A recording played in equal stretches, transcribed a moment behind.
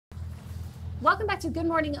Welcome back to Good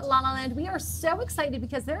Morning LaLa Land. We are so excited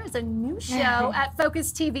because there is a new show at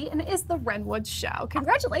Focus TV, and it is the Wrenn Woods Show.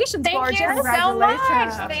 Congratulations, gorgeous. Thank you so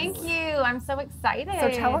much. Thank you. I'm so excited.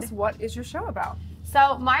 So tell us, what is your show about?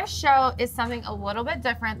 So my show is something a little bit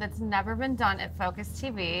different that's never been done at Focus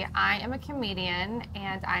TV. I am a comedian,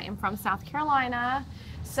 and I am from South Carolina.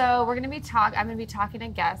 So we're going to be I'm going to be talking to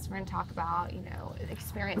guests. We're going to talk about,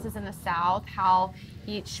 experiences in the South, how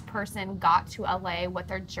each person got to LA, what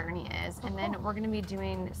their journey is, and then we're going to be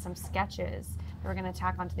doing some sketches that we're going to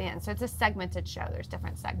tack onto the end. So it's a segmented show. There's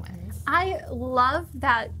different segments. I love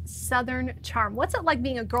that Southern charm. What's it like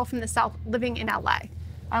being a girl from the South living in LA?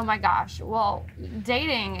 Oh my gosh. Well,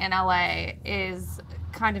 dating in LA is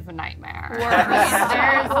kind of a nightmare.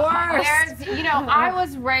 I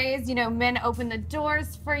was raised, men open the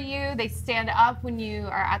doors for you. They stand up when you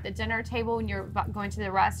are at the dinner table, when you're going to the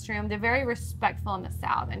restroom. They're very respectful in the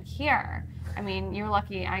South. And here, you're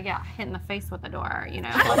lucky I get hit in the face with the door,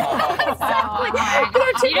 Exactly.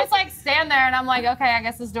 So, you just stand there and I'm like, okay, I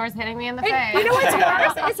guess this door's hitting me in the face. You know what's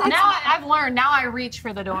worse? Now I've learned, now I reach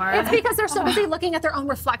for the door. It's because they're so busy looking at their own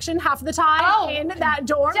reflection half the time in that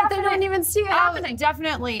door that they don't even see it happening.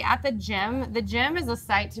 Definitely. At the gym is a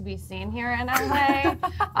sight to be seen here in LA.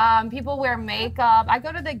 People wear makeup. I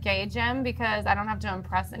go to the gay gym because I don't have to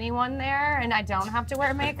impress anyone there and I don't have to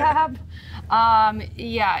wear makeup.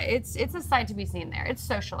 It's a sight to be seen there. It's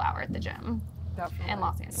social hour at the gym in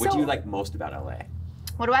Los Angeles. What do you like most about LA?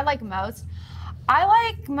 What do I like most? I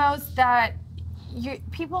like most that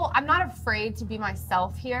I'm not afraid to be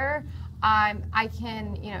myself here. I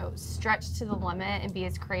can, stretch to the limit and be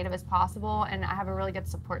as creative as possible. And I have a really good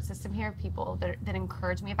support system here of people that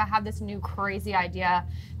encourage me. If I have this new crazy idea,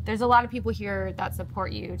 there's a lot of people here that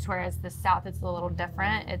support you, whereas the South, it's a little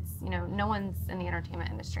different. It's, no one's in the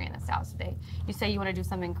entertainment industry in the South. So you say you want to do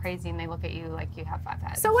something crazy and they look at you like you have 5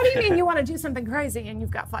 heads. So what do you mean you want to do something crazy and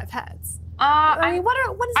you've got 5 heads? I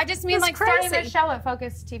just mean like crazy? starting a show at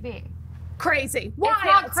Focus TV. Crazy.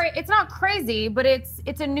 Why? It's not crazy, but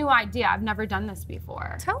it's a new idea. I've never done this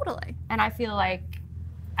before. Totally. And I feel like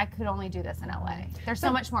I could only do this in LA. There's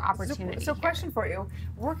so much more opportunity. So question for you.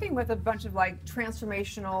 Working with a bunch of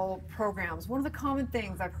transformational programs, one of the common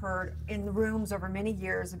things I've heard in the rooms over many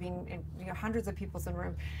years of being in hundreds of people in the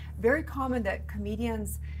room, very common that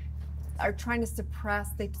comedians are trying to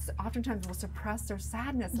suppress, they oftentimes will suppress their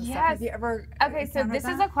sadness and stuff. Have you ever so this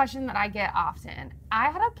is a question that I get often.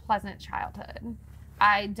 I had a pleasant childhood.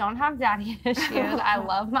 I don't have daddy issues. I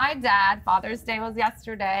love my dad. Father's Day was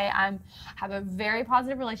yesterday. I have a very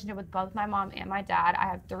positive relationship with both my mom and my dad. I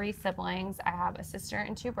have 3 siblings. I have a sister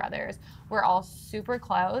and 2 brothers. We're all super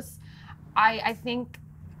close. I think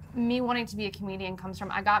me wanting to be a comedian comes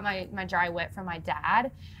from, I got my dry wit from my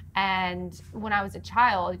dad. And when I was a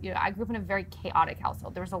child, I grew up in a very chaotic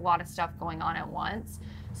household. There was a lot of stuff going on at once.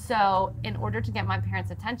 So in order to get my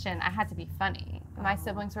parents' attention, I had to be funny. My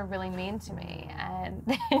siblings were really mean to me, and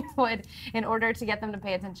they would, in order to get them to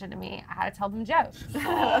pay attention to me, I had to tell them jokes.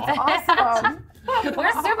 That's awesome.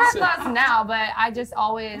 We're super close now, but I just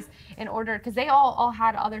always, because they all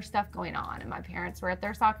had other stuff going on, and my parents were at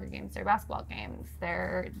their soccer games, their basketball games,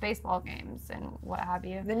 their baseball games, and what have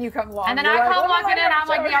you. Then you come along. And then I come walking in, I'm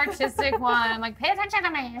like the artistic one. I'm like, pay attention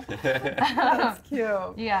to me. That's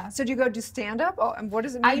cute. Yeah. So do you go do stand-up? Oh, and what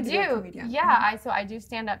does it mean to be a comedian? Yeah, I do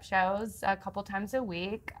stand-up shows a couple times a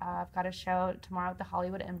week. I've got a show tomorrow at the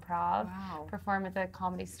Hollywood Improv. Wow. Perform at the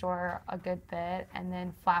Comedy Store a good bit, and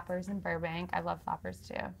then Flappers in Burbank. I love Flappers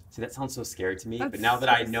too. See, that sounds so scary to me, That's but now that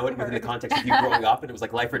I know it within the context of you growing up and it was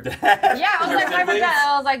like life or death. Yeah, I was like life or death.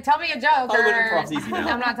 I was like, tell me a joke Hollywood Improv's easy now.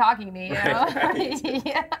 I'm not talking to you. Right.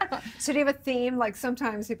 Yeah. So do you have a theme? Like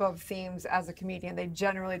sometimes people have themes as a comedian. They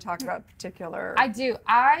generally talk about particular... I do.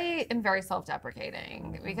 I am very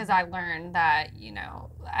self-deprecating because I learned that,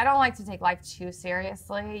 I don't like to take life too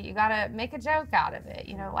seriously. You gotta make a joke out of it.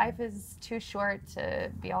 Life is too short to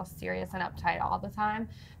be all serious and uptight all the time.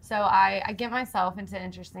 So I get myself into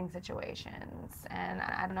interesting situations, and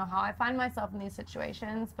I don't know how I find myself in these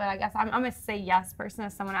situations, but I guess I'm a say yes person.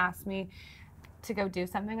 If someone asks me to go do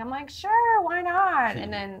something, I'm like, sure, why not?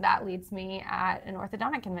 And then that leads me at an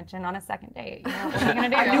orthodontic convention on a second date. What are you gonna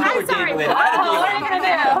do? I'm sorry. What are you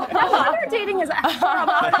gonna do? No wonder dating is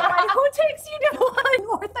horrible. Like, who takes you to an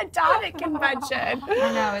orthodontic convention?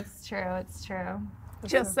 I know, it's true. It's true.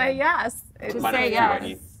 Just say yes. Just say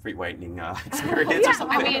yes. Free whitening experience or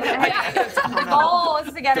something. The goal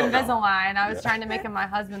is to get Invisalign. I was trying to make him my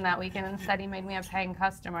husband that weekend, and instead he made me a paying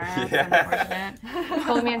customer. That's unfortunate.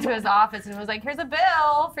 Pulled me into his office and was like, "Here's a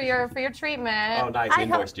bill for your treatment." Oh, nice. He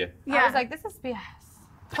endorsed you. I was like, "This is BS."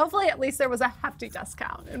 Hopefully, at least there was a hefty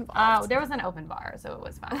discount Oh, involved. there was an open bar, so it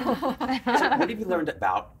was fine. So what have you learned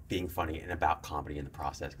about being funny and about comedy in the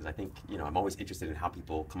process? Because I think, I'm always interested in how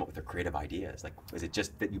people come up with their creative ideas. Like, is it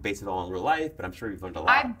just that you base it all on real life? But I'm sure you've learned a lot.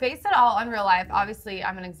 I base it all on real life. Obviously,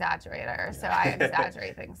 I'm an exaggerator, so I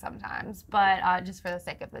exaggerate things sometimes, but just for the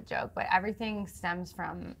sake of the joke. But everything stems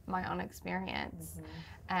from my own experience.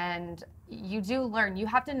 And you do learn. You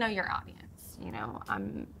have to know your audience,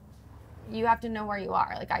 you have to know where you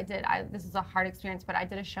are. Like I did, this is a hard experience, but I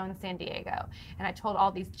did a show in San Diego, and I told all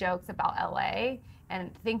these jokes about LA,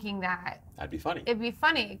 and thinking that that'd be funny. It'd be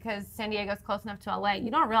funny because San Diego's close enough to LA.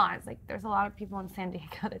 You don't realize there's a lot of people in San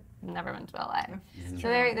Diego that never been to LA, so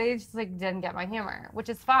they just didn't get my humor, which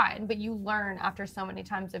is fine. But you learn after so many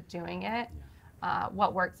times of doing it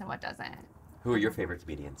what works and what doesn't. Who are your favorite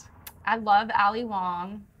comedians? I love Ali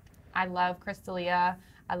Wong. I love Chris D'Elia.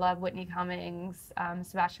 I love Whitney Cummings.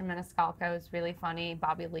 Sebastian Maniscalco is really funny.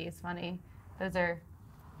 Bobby Lee is funny. Those are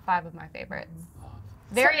 5 of my favorites.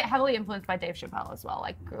 Very heavily influenced by Dave Chappelle as well.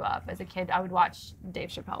 Grew up as a kid, I would watch Dave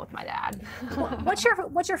Chappelle with my dad. What's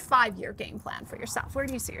your 5-year game plan for yourself? Where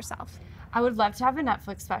do you see yourself? I would love to have a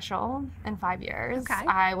Netflix special in 5 years. Okay.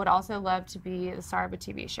 I would also love to be the star of a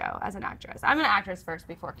TV show as an actress. I'm an actress first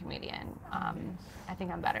before comedian. I think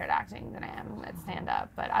I'm better at acting than I am at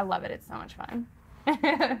stand-up, but I love it. It's so much fun.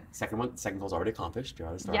 Second goal's already accomplished. You're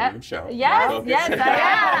already starting Yep. your own show.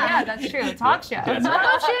 Yeah, that's true. Talk show.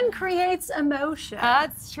 Emotion creates emotion.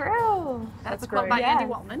 That's true. That's a great. quote by Yeah. Andy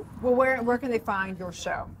Waldman. Well, where can they find your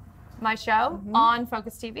show? My show on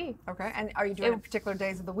Focus TV. Okay, and are you doing it particular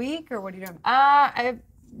days of the week, or what are you doing? I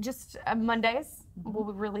just Mondays.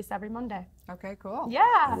 We'll release every Monday. Okay, cool.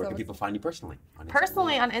 Yeah. Where can people find you personally? On Instagram?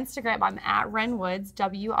 Personally on Instagram, I'm at Wrenn Woods,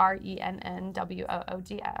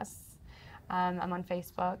 WRENNWOODS. I'm on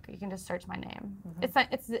Facebook. You can just search my name.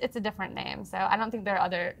 It's a different name, so I don't think there are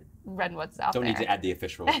other Wrenn Woods out Don't there. need to add the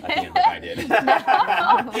official at the end like I did.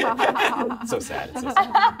 So sad. It's so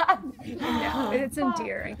sad. Yeah, it's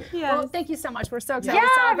endearing. Yes. Well, thank you so much. We're so excited to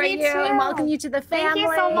Yeah, celebrate me you and too. welcome you to the family.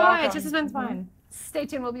 Thank you so much. Welcome. This has been fun. Stay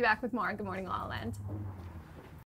tuned. We'll be back with more on Good Morning La La Land.